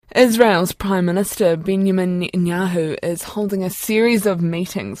Israel's Prime Minister Benjamin Netanyahu is holding a series of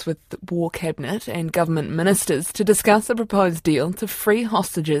meetings with the War Cabinet and government ministers to discuss a proposed deal to free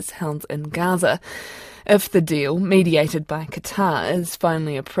hostages held in Gaza. If the deal, mediated by Qatar, is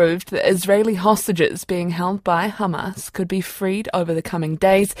finally approved, the Israeli hostages being held by Hamas could be freed over the coming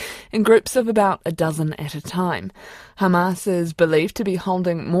days in groups of about a dozen at a time. Hamas is believed to be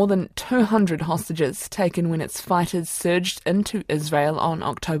holding more than 200 hostages taken when its fighters surged into Israel on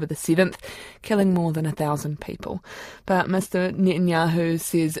October the 7th, killing more than 1,000 people. But Mr. Netanyahu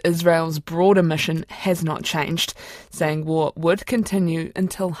says Israel's broader mission has not changed, saying war would continue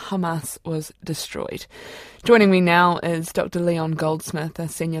until Hamas was destroyed. Joining me now is Dr. Leon Goldsmith, a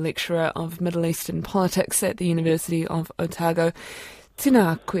senior lecturer of Middle Eastern politics at the University of Otago.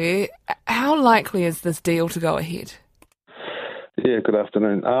 Tēnā koe, how likely is this deal to go ahead? Yeah, good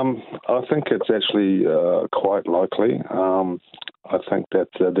afternoon. I think it's actually quite likely. I think that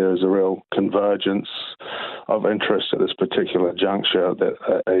there is a real convergence of interest at this particular juncture that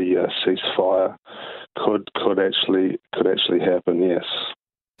a ceasefire could actually happen. Yes.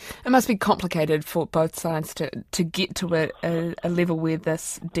 It must be complicated for both sides to get to a level where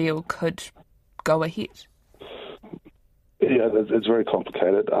this deal could go ahead. Yeah, it's very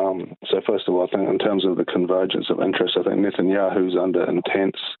complicated. So first of all, I think in terms of the convergence of interest, I think Netanyahu's under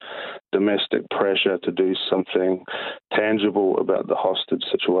intense domestic pressure to do something tangible about the hostage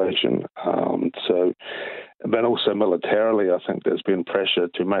situation. But also militarily, I think there's been pressure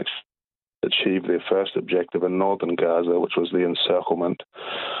to achieve their first objective in northern Gaza, which was the encirclement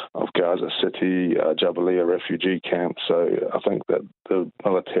of Gaza City, Jabalia refugee camp. So I think that the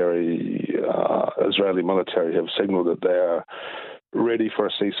Israeli military have signalled that they are ready for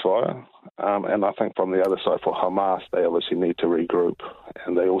a ceasefire. And I think from the other side, for Hamas, they obviously need to regroup,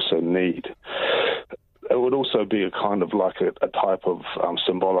 and they also need... It would also be a kind of like a type of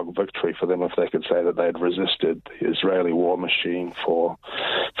symbolic victory for them if they could say that they had resisted the Israeli war machine for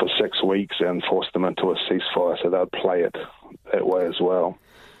 6 weeks and forced them into a ceasefire, so they'd play it that way as well.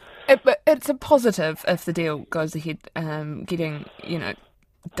 But it's a positive if the deal goes ahead, getting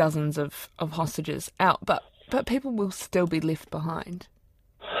dozens of hostages out, but people will still be left behind.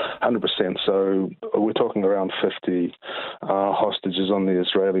 100%. So we're talking around 50 hostages on the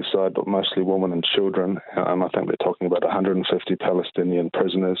Israeli side, but mostly women and children. I think they're talking about 150 Palestinian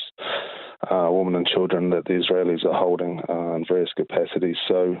prisoners, women and children that the Israelis are holding in various capacities.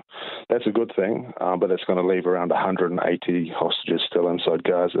 So that's a good thing, but it's going to leave around 180 hostages still inside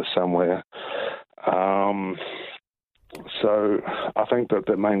Gaza somewhere. So I think that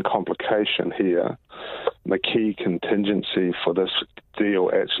the main complication here, the key contingency for this deal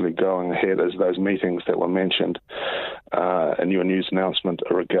actually going ahead, is those meetings that were mentioned in your news announcement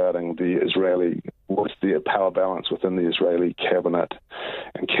regarding what's the power balance within the Israeli cabinet,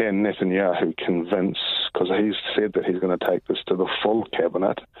 and can Netanyahu convince, because he's said that he's going to take this to the full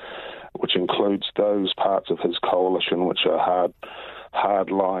cabinet, which includes those parts of his coalition which are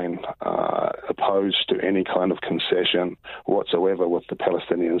hardline, opposed to any kind of concession whatsoever with the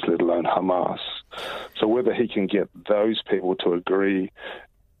Palestinians, let alone Hamas. So whether he can get those people to agree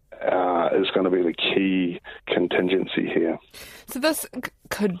is going to be the key contingency here. So this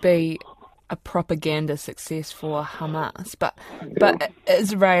could be a propaganda success for Hamas, but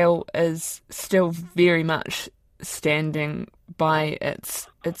Israel is still very much standing by its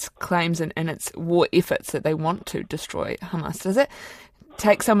claims and its war efforts that they want to destroy Hamas. Does it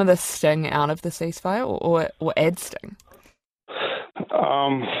take some of the sting out of the ceasefire or add sting?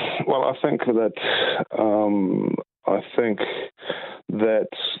 Well, I think that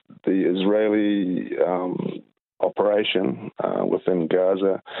the Israeli operation within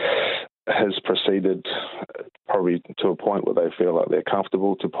Gaza has proceeded probably to a point where they feel like they're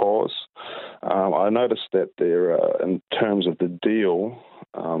comfortable to pause. I noticed that there, in terms of the deal,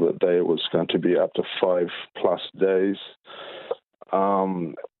 that there was going to be up to 5+ days.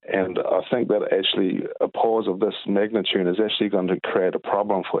 And I think that actually a pause of this magnitude is actually going to create a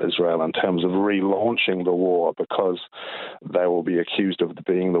problem for Israel in terms of relaunching the war, because they will be accused of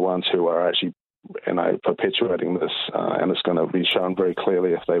being the ones who are actually perpetuating this, and it's going to be shown very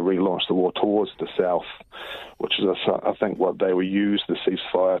clearly if they relaunch the war towards the south, which is, I think, what they will use the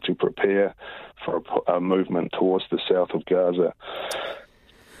ceasefire to prepare for a movement towards the south of Gaza.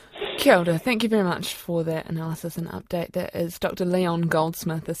 Kia ora. Thank you very much for that analysis and update. That is Dr. Leon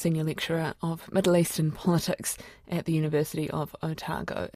Goldsmith, a senior lecturer of Middle Eastern politics at the University of Otago.